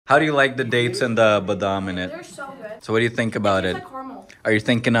How do you like the dates and the badam in it? They're so good. So what do you think about it? Like caramel. Are you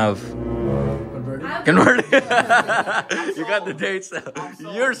thinking of converting? You got the dates.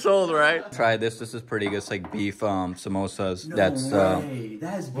 You're sold, right? Try this. This is pretty good. It's like beef samosas. No That's way.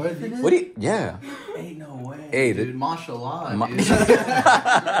 That has beef in it? what do you? Yeah. Ain't no way. Hey, dude, mashallah.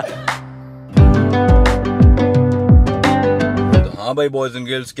 हाँ भाई boys and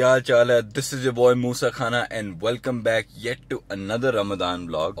girls, क्या हाल चाल है? This is your boy मूसा खाना and welcome back yet to another Ramzan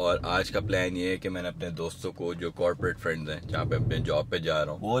vlog. और आज का plan ये है कि मैंने अपने दोस्तों को, जो कॉर्पोरेट फ्रेंड्स हैं जहाँ पे अपने जॉब पे जा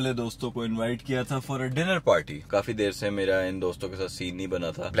रहा हूँ, वो वाले दोस्तों को इनवाइट किया था फॉर अ डिनर पार्टी। काफी देर से मेरा इन दोस्तों के साथ सीन नहीं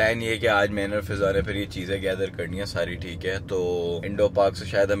बना था। प्लान ये है कि आज मैंने और फिजा ने फिर ये चीजें गैदर करनी है सारी, ठीक है? तो इंडो पार्क से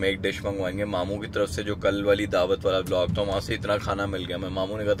शायद हम एक डिश मंगवाएंगे मामू की तरफ से, जो कल वाली दावत वाला ब्लॉग था वहाँ से इतना खाना मिल गया। मैं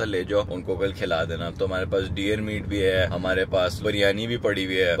मामू ने कहा था ले जाओ, उनको कल खिला देना। तो हमारे पास डियर मीट भी है, हमारे पास बिरयानी भी पड़ी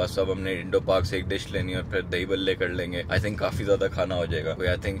हुई है। बस अब हमने इंडो पार्क से एक डिश लेनी है और फिर दही बल्ले कर लेंगे। आई थिंक काफी ज्यादा खाना हो जाएगा। कोई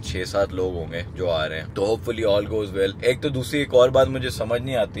आई थिंक 6-7 लोग होंगे जो आ रहे हैं, तो होपफुली ऑल गोज वेल। एक तो दूसरी एक और बात मुझे समझ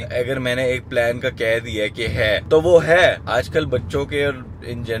नहीं आती, अगर मैंने एक प्लान का कह दिया कि है तो वो है। आजकल बच्चों के और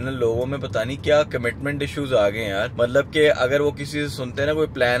इन जनरल लोगों में पता नहीं क्या कमिटमेंट इश्यूज आ गए यार। मतलब कि अगर वो किसी से सुनते हैं ना कोई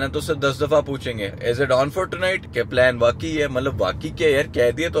प्लान है तो उससे 10 दफा पूछेंगे is it on for tonight, क्या प्लान वाकई है? मतलब वाकई क्या यार,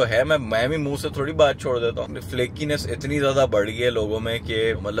 कह दिए तो है। मैं भी मुंह से थोड़ी बात छोड़ देता हूँ। फ्लेकीनेस इतनी ज्यादा बढ़ गई है लोगों में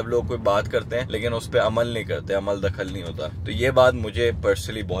कि मतलब लोग कोई बात करते हैं लेकिन उस पर अमल नहीं करते, अमल दखल नहीं होता। तो ये बात मुझे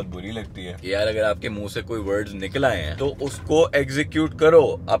पर्सनली बहुत बुरी लगती है यार। अगर आपके मुंह से कोई वर्ड्स निकल आए हैं तो उसको एग्जीक्यूट करो।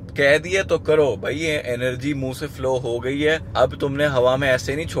 अब कह दिए तो करो भाई, ये एनर्जी मुंह से फ्लो हो गई है, अब तुमने हवा में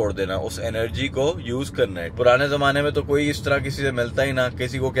ऐसे नहीं छोड़ देना, उस एनर्जी को यूज करना है। पुराने जमाने में तो कोई इस तरह किसी से मिलता ही ना,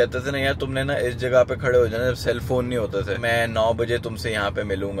 किसी को कहते थे ना यार तुमने ना इस जगह पे खड़े हो जाना, जब सेल फोन नहीं होते थे, मैं 9 बजे तुमसे यहाँ पे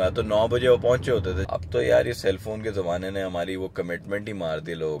मिलूंगा, तो 9 बजे वो पहुंचे होते थे। अब तो यार ये सेल फोन के जमाने ने हमारी वो कमिटमेंट ही मार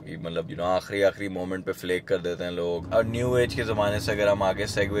दी लोगों की। मतलब आखिरी मोमेंट पे फ्लेक कर देते हैं लोग। और न्यू एज के जमाने से अगर हम आगे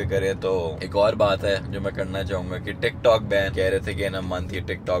सेगवे करें तो एक और बात है जो मैं करना चाहूंगा कि टिकटॉक बैन, कह रहे थे कि ना मंथ ये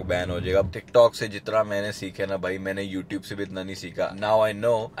टिकटॉक बैन हो जाएगा। अब टिकटॉक से जितना मैंने सीखा ना भाई, मैंने यूट्यूब से भी इतना नहीं सीखा। Now I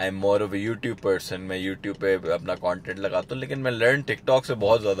know I am more of a YouTube person. मैं यूट्यूब पे अपना कंटेंट लगाता हूँ, लेकिन मैं लर्न टिकटॉक से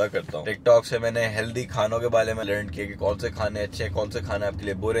बहुत ज्यादा करता हूँ। टिकटॉक से मैंने हेल्दी खानों के बारे में लर्न किया कि कौन से खाने अच्छे हैं, कौन से खाने आपके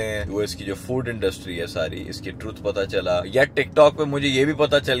लिए बुरे हैं। यूएस की जो फूड इंडस्ट्री है सारी, इसकी ट्रुथ पता चला। या टिकटॉक पे मुझे ये भी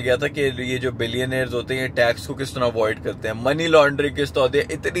पता चल गया था कि ये जो बिलियनर्स होते हैं टैक्स को किस तरह अवॉइड करते हैं, मनी लॉन्ड्रिंग किस तरह होती है,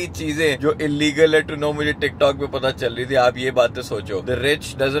 इतनी चीजें जो इलीगल है टू नो मुझे टिकटॉक पे पता चल रही थी। आप ये बातें सोचो, the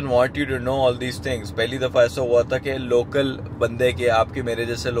rich doesn't want you to know all these things. पहली दफा ऐसा हुआ था कि लोकल बंदे के, आपके मेरे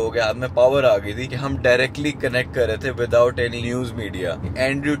जैसे लोग हैं, हाथ में पावर आ गई थी कि हम डायरेक्टली कनेक्ट कर रहे थे without any news media.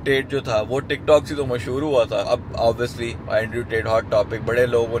 Andrew Tate जो था वो टिकटॉक से तो मशहूर हुआ था। अब obviously Andrew Tate hot topic, बड़े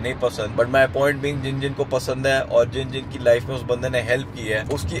लोगों को नहीं पसंद, बट माई पॉइंट बीइंग जिन जिनको पसंद है और जिन जिन की लाइफ में उस बंदे ने हेल्प की है,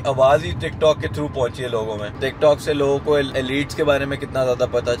 उसकी आवाज ही टिकटॉक के थ्रू पहुंची है लोगों में। टिकटॉक से लोगों को एलीट्स के बारे में कितना ज्यादा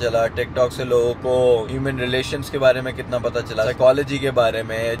पता चला, टिकटॉक से लोगों को ह्यूमन रिलेशंस के बारे में कितना पता चला, साइकोलॉजी के बारे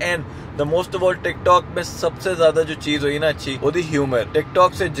में। And the most of all TikTok में सबसे ज्यादा जो चीज हुई ना अच्छी, वो थी ह्यूमर।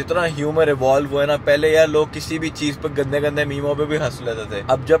 टिकटॉक से जितना ह्यूमर इवॉल्व हुआ है ना, पहले यार लोग किसी भी चीज पर गंदे गंदे मीमों पे भी हंस लेते थे।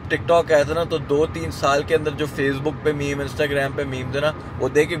 अब जब टिकटॉक आया था ना, तो 2-3 साल के अंदर जो फेसबुक पे मीम, इंस्टाग्राम पे मीम थे ना, वो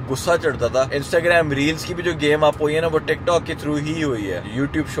देख के गुस्सा चढ़ता था। इंस्टाग्राम रील्स की भी जो गेम आप हुई है ना, वो टिकटॉक के थ्रू ही हुई है।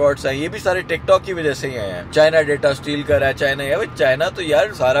 यूट्यूब शॉर्ट्स है, ये भी सारे टिकटॉक की वजह से ही आए हैं। चाइना डेटा स्टील कर रहा है, चाइना यार चाइना तो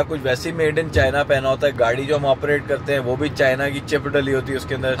यार सारा कुछ वैसे ही मेड इन चाइना पहना होता है। गाड़ी जो हम ऑपरेट करते हैं वो भी चाइना की चिप डली होती है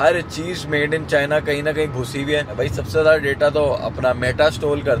उसके अंदर, हर चीज मेड इन चाइना कहीं ना कहीं घुसी हुई है। भाई सबसे ज्यादा डेटा तो अपना मेटा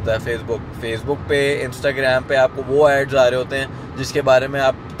स्टोर करता है फेसबुक पे, इंस्टाग्राम पे आपको वो एड्स आ रहे होते हैं जिसके बारे में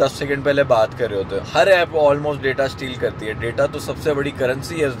आप 10 सेकंड पहले बात कर रहे होते हो। हर ऐप ऑलमोस्ट डेटा स्टील करती है। डेटा तो सबसे बड़ी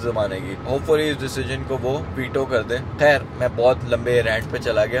करेंसी है इस जमाने की। होपफुली इस डिसीजन को वो वीटो कर दें। खैर मैं बहुत लंबे रैंट पे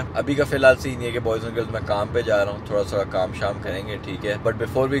चला गया। अभी का फिलहाल सीन ये कि बॉयज एंड गर्ल्स मैं काम पे जा रहा हूँ, थोड़ा काम शाम करेंगे, ठीक है? But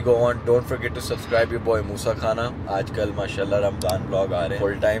before we go on, don't forget to subscribe your boy मूसा खाना। आजकल माशाल्लाह रमजान ब्लॉग आ रहे हैं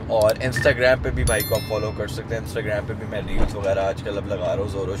फुल टाइम, और इंस्टाग्राम पे भी भाई को आप फॉलो कर सकते हैं। इंस्टाग्राम पे भी मैं रील्स वगैरह आजकल अब लगा रहा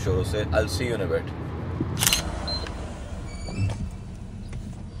हूँ जोरों शोरों से। I will see you in a bit.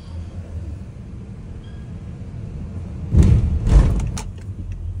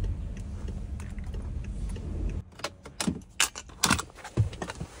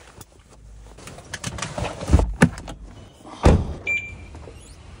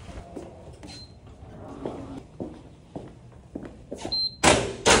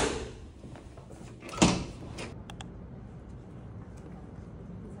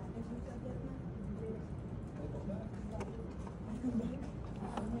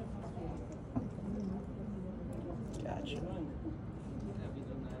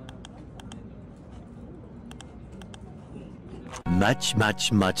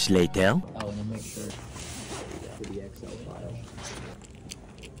 Much later. I want to make sure for the Excel file.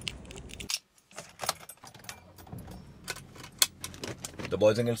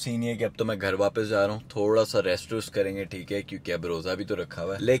 Boys and girls scene ये कि अब तो मैं घर वापस जा रहा हूँ, थोड़ा सा रेस्ट वेस्ट करेंगे, ठीक है, क्योंकि अब रोजा भी तो रखा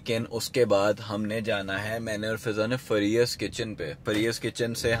हुआ है। लेकिन उसके बाद हमने जाना है, मैंने और फिजा ने फरियस किचन पे। फरियस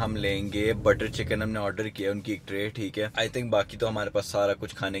किचन से हम लेंगे बटर चिकन, हमने ऑर्डर किया उनकी एक ट्रे, ठीक है। आई थिंक बाकी तो हमारे पास सारा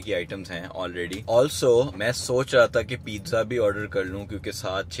कुछ खाने की आइटम्स हैं ऑलरेडी। ऑल्सो मैं सोच रहा था कि पिज्जा भी ऑर्डर कर लूं, क्योंकि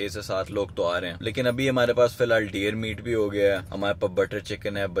 6 से 7 लोग तो आ रहे हैं। लेकिन अभी हमारे पास फिलहाल डियर मीट भी हो गया है, हमारे पास बटर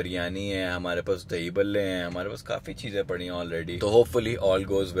चिकन है, बिरयानी है, हमारे पास दही बल्ले हैं, हमारे पास काफी चीजें पड़ी हैं ऑलरेडी। तो hopefully all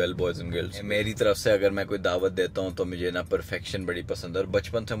goes well boys and girls. मेरी तरफ से अगर मैं कोई दावत देता हूँ तो मुझे ना परफेक्शन बड़ी पसंद है, और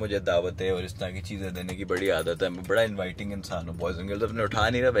बचपन से मुझे दावत है और इस तरह की चीजें देने की बड़ी आदत है। मैं बड़ा इन्वाइटिंग इंसान हूँ बॉयज एंड गर्ल्स। अपने उठा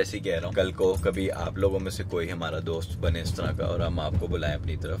नहीं रहा, वैसे ही कह रहा हूँ, कल को कभी आप लोगों में से कोई हमारा दोस्त बने इस तरह का और हम आपको बुलाएं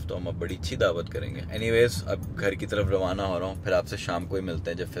अपनी तरफ, तो हम अब बड़ी अच्छी दावत करेंगे। एनीवेज अब घर की तरफ रवाना हो रहा हूँ, फिर आपसे शाम को ही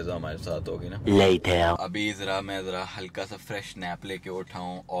मिलते हैं जब फिजा हमारे साथ होगी ना। अभी मैं जरा हल्का सा फ्रेश नैप लेके उठा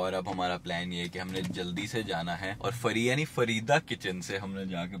हूँ, और अब हमारा प्लान ये है कि हमने जल्दी से जाना है और फरीदा किचन से हमने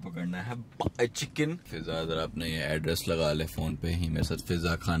जाके पकड़ना है चिकन। फिजा जरा अपने ये एड्रेस लगा ले फोन पे ही, मेरे साथ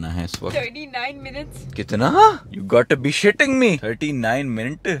फिजा खाना है इस वक्त। 39 मिनट्स। कितना? You got to be shitting me। 39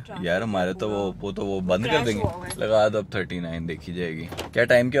 minute यार, हमारे तो वो बंद कर देंगे। लगा दो अब 39 देखी जाएगी। क्या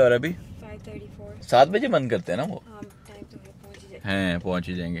टाइम क्या हो रहा है अभी? 5:34। 7 बजे बंद करते हैं ना वो। टाइम तो पहुंच ही हैं, पहुंच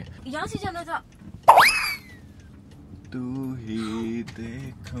ही जाएंगे। यहाँ से जाना था। तू ही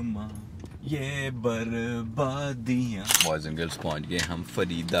देख माँ ये बर्बादियाँ। बॉयज एंड गर्ल्स पहुंच गए हम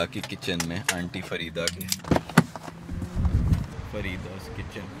फरीदा के किचन में, आंटी फरीदा के। Farida's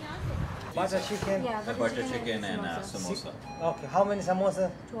kitchen. Butter chicken. Yeah, Butter chicken and samosa. Okay, how many samosa?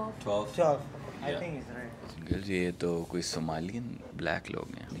 12. 12. I Yeah. think it's right. Girls ये तो कोई सोमालियन ब्लैक लोग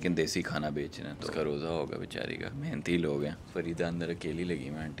हैं, लेकिन देसी खाना बेच रहे हैं, तो उसका रोज़ा होगा बेचारी का। मेहनती लोग हैं। फरीदा अंदर अकेली लगी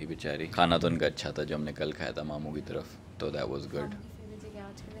में आंटी बेचारी। खाना तो उनका अच्छा था जो हमने कल खाया था मामू की तरफ, तो that was good.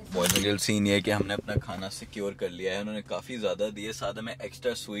 Boys and girls scene ये है कि हमने अपना खाना सिक्योर कर लिया है, उन्होंने काफी ज्यादा दिए, साथ में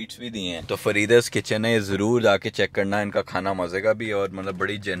एक्स्ट्रा स्वीट्स भी दिए हैं। तो फरीदा's किचन है, जरूर जाके चेक करना, इनका खाना मजे का भी है और मतलब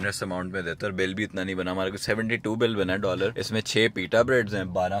बड़ी जेनरस अमाउंट में देता है। बिल भी इतना नहीं बना, हमारे को 72 बिल बना $। इसमें 6 पीटा ब्रेड्स हैं,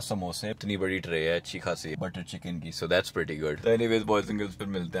 12 समोसे, इतनी बड़ी ट्रे है अच्छी खासी बटर चिकन की, सो दैट्स प्रीटी गुड। तो एनीवेज बॉयज एंड गर्ल्स फिर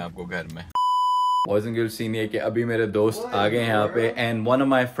मिलते हैं आपको घर में। बॉयज एंड गर्ल्स सीन ये कि अभी मेरे दोस्त आ गए हैं यहाँ पे, and one of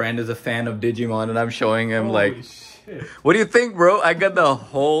my friend is a fan of Digimon and I am showing him like, what do you think, bro? I got the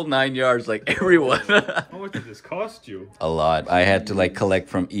whole 9 yards, like everyone. How much did this cost you? A lot. I had to like collect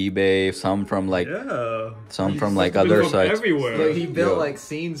from eBay, some from like some from like other sites. Everywhere. Look, he built like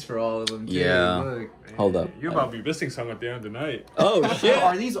scenes for all of them too. Yeah. Look. Hold up. You're about to be missing some at the end of the night. Oh shit.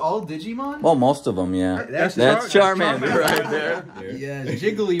 Are these all Digimon? Well, most of them, yeah. That's Charmander right there. Yeah,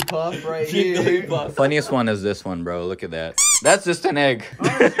 Jigglypuff right Jigglypuff. Funniest one is this one, bro. Look at that. That's just an egg.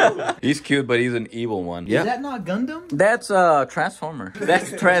 He's cute, but he's an evil one. here. Is that not Gundam? That's a Transformer. That's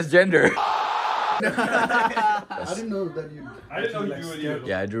transgender. I didn't know that you. I didn't know you do any of them.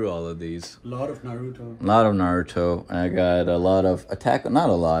 Yeah, I drew all of these. A lot of Naruto. A lot of Naruto. I got a lot of Attack. Not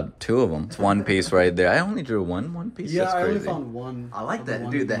a lot. 2 of them. It's One Piece right there. I only drew one Piece. Yeah, That's I only crazy. found one. I like of that,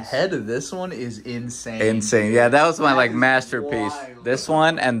 One dude. The Piece. head of this one is insane. Insane. Yeah, that was my like That is masterpiece. wild. This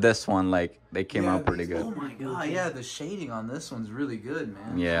one and this one, like they came Yeah, out pretty these- good. Oh my god, yeah, the shading on this one's really good,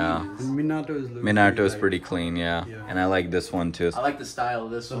 man. Yeah. And Minato is. looking Minato is like- pretty clean, yeah. Yeah. And I like this one too. I like the style of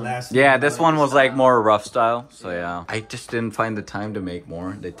this The one. last. Yeah, this one was like more rough style, so yeah. I just didn't find the time to make more.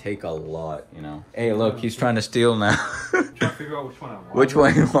 They take a lot, you know. Hey, look, he's trying to steal now. Trying to figure out which one I want. Which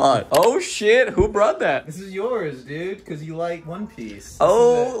one you want? Oh shit, who brought that? This is yours, dude, because you like One Piece.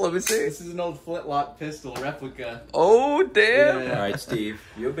 Oh, let me see. This is an old flintlock pistol replica. Oh, damn. Yeah. All right, Steve,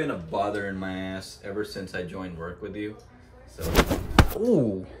 you've been a bother in my ass ever since I joined work with you. So,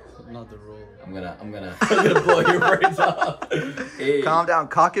 ooh, Not the roll. I'm gonna blow your brains off. Hey. Calm down,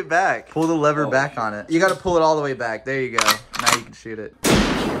 cock it back. Pull the lever Oh, back on it. You gotta pull it all the way back. There you go. Now you can shoot it.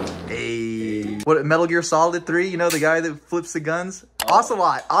 Hey. What, Metal Gear Solid 3? You know, the guy that flips the guns?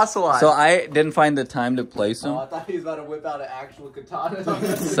 Ocelot. So I didn't find the time to place them. I thought he was about to whip out an actual katana.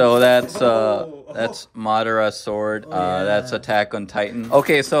 So that's Madara sword. That's Attack on Titan.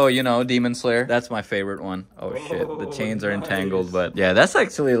 Okay, so you know Demon Slayer. That's my favorite one. Oh shit, the chains are entangled, but yeah, that's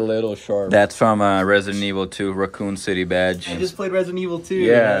actually a little sharp. That's from Resident Evil 2, Raccoon City badge. I just played Resident Evil 2.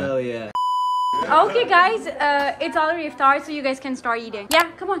 Yeah. Hell yeah. Okay, guys, it's already IFTAR, so you guys can start eating.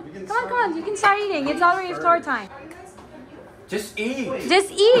 Yeah, come on. Come on. You can start eating. It's already IFTAR time. Just eat.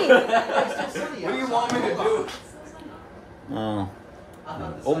 Just eat. What do you want me to do? Oh.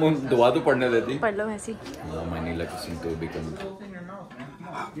 Oh, mum, dua to padne deti. पढ़ लो ऐसी. Oh, my nila kasing tubig ka.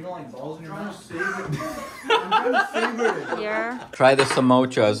 You don't like balls in your mouth? I'm trying to savor it. Here. Try the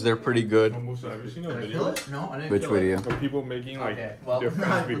samosas. They're pretty good. Musa, have you seen a Kill video it? No, I didn't Which kill it. video? of people making like Okay, well, their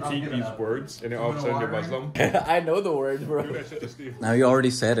friends I'll repeat give it these up. words and then all of a sudden they're Muslim? I know the word, bro. Do that shit to Steve. Now you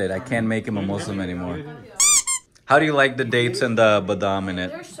already said it. I can't make him a Muslim anymore. How do you like the dates and the badam in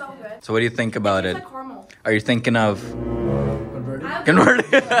it? They're so good. So what do you think about it? It's like caramel. Are you thinking of converting?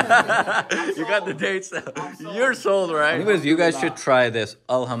 You got the dates now. You're sold, right? Anyways, you guys should try this.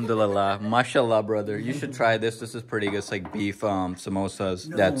 Alhamdulillah. Mashallah, brother. You should try this. This is pretty good. It's like beef samosas.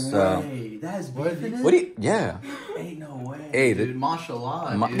 That's Hey, that has beef in it? what do you, yeah. Ain't no way. Hey, dude,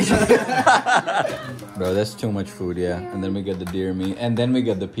 mashallah, Ma- dude. Bro, that's too much food, yeah. And then we get the deer meat. And then we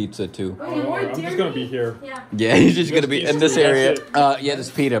get the pizza too. I'm just gonna be here. Yeah, you're just gonna be in this That's area. it. Yeah, this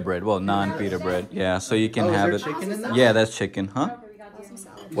pita bread. Well, non-pita bread. Yeah, so you can Oh, is have there it. chicken in that? Yeah, that's chicken, huh?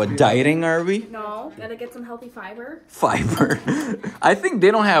 What, dieting are we? No, gotta get some healthy fiber. Fiber. I think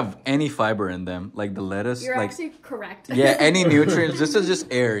they don't have any fiber in them, like the lettuce. You're like, actually correct. yeah, any nutrients. This is just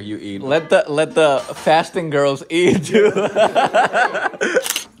air you eat. Let the fasting girls eat too.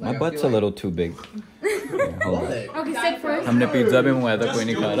 My butt's a little too big. Yeah, hold on. Okay, sit first. हमने pizza भी मंगाया था कोई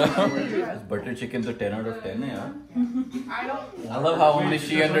नहीं खा रहा. Butter chicken तो 10 out of 10 है यार. I love how only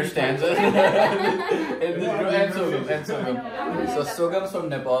she understands it. And Sugam. So Sugam's from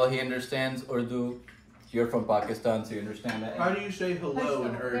Nepal. He understands Urdu. You're from Pakistan, so you understand that. How do you say hello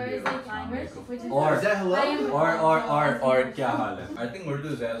in Urdu? Or Is that hello? or kya haal hai? I think Urdu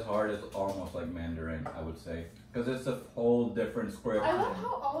is as hard as almost like Mandarin, I would say, because it's a whole different square. I love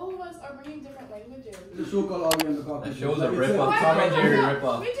how all of us are bringing different languages. The show called Augie and the The Cockroach. show's a It's rip-off. Tom and Jerry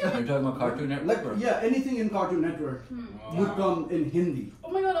rip-off. Me too. You're talking about Cartoon Network? Like, yeah, anything in Cartoon Network would come in Hindi.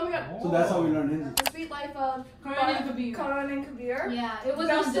 Oh my god, oh my god. So that's how we learn Hindi. The Sweet Life of Karan and Kabir. Karan and Kabir. Yeah, it was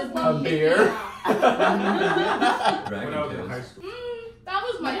Best on of Disney. Love. beer. When I was in high school, That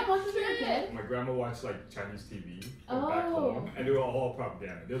was my You didn't watch this when you were a kid? my grandma watched like Chinese TV Oh. back home, and they were all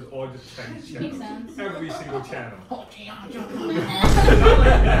propaganda. There was all just Chinese channels. sense. Every single channel.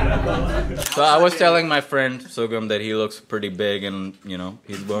 So I was telling my friend Sugam that he looks pretty big and, you know,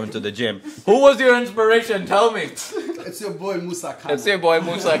 he's going to the gym. Who was your inspiration? Tell me. It's your boy Musa Khan. It's your boy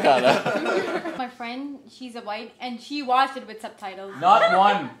Musa Khala. My friend, she's a white, and she watched it with subtitles. Not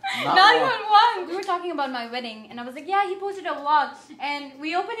one. Not even one. We were talking about my wedding, and I was like, yeah, he posted a vlog, and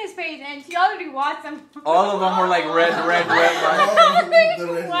we opened his page, and she already watched them. All of them were like red. Like,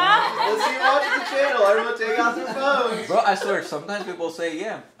 Wow. Let's see, watch the channel. Everyone take out their phones. bro, I swear, sometimes people say,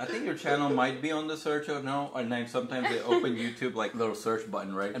 yeah, I think your channel might be on the search or no. And then sometimes they open YouTube, like little search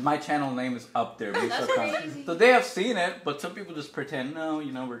button, right? And my channel name is up there. Musa Khan. So they have seen it, but some people just pretend, no,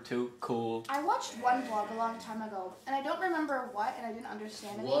 you know, we're too cool. I watched one vlog a long time ago, and I don't remember what, and I didn't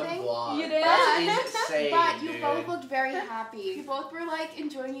understand One anything. vlog. You did? That's insane, But you dude. both looked very happy. You both were like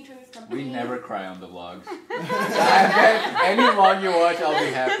enjoying each other's company. We never cry on the vlogs. Any vlog you watch, I'll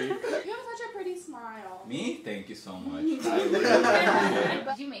be happy. You have such a pretty smile. Me? Thank you so much. Did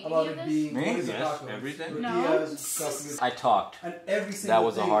you make About any of it this? being Me? Musa Yes, tacos. everything. Tortillas, stuff with- I talked. And every single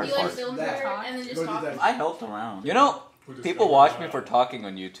was a thing hard is You like part. filmed that. her and then just Go do talk? that. I helped around. You know, people watch me for talking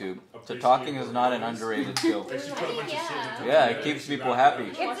on YouTube. So talking is not an underrated skill. Like she put a bunch of shit into Yeah, it. it keeps people happy.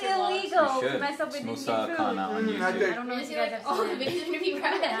 It's You illegal to should. mess up with Musa Indian food. Khana on I YouTube. don't know if you guys have all the seen it. videos in your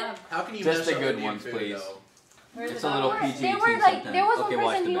head. How can you Just mess the up good Indian ones, food, please. though? It's a little PG. They were like, there was one Okay,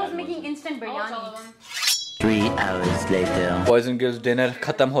 watch person, the he was bad making ones. instant biryani. 3 hours later. Boys and girls dinner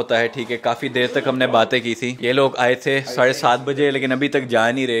खत्म होता है, ठीक है. काफी देर तक हमने बातें की थी. ये लोग आए थे 7:30 बजे, लेकिन अभी तक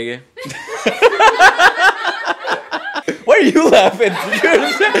जा नहीं रहे. Why are you laughing?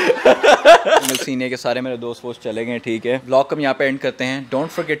 सीने के सारे मेरे दोस्त वोस्त चले गए, ठीक है. व्लॉग हम यहाँ पे एंड करते हैं. Don't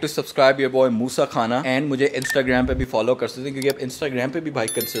forget to subscribe your boy मूसा खाना, एंड मुझे इंस्टाग्राम पे भी फॉलो कर सकते हैं, क्योंकि अब इंस्टाग्राम पे भी भाई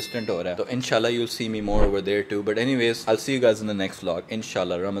कंसिस्टेंट हो रहा है. तो इंशाल्लाह you'll see me more over there too. But anyways, I'll see you guys in the next vlog.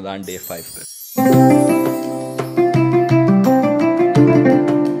 इंशाल्लाह रमजान day 5 पे.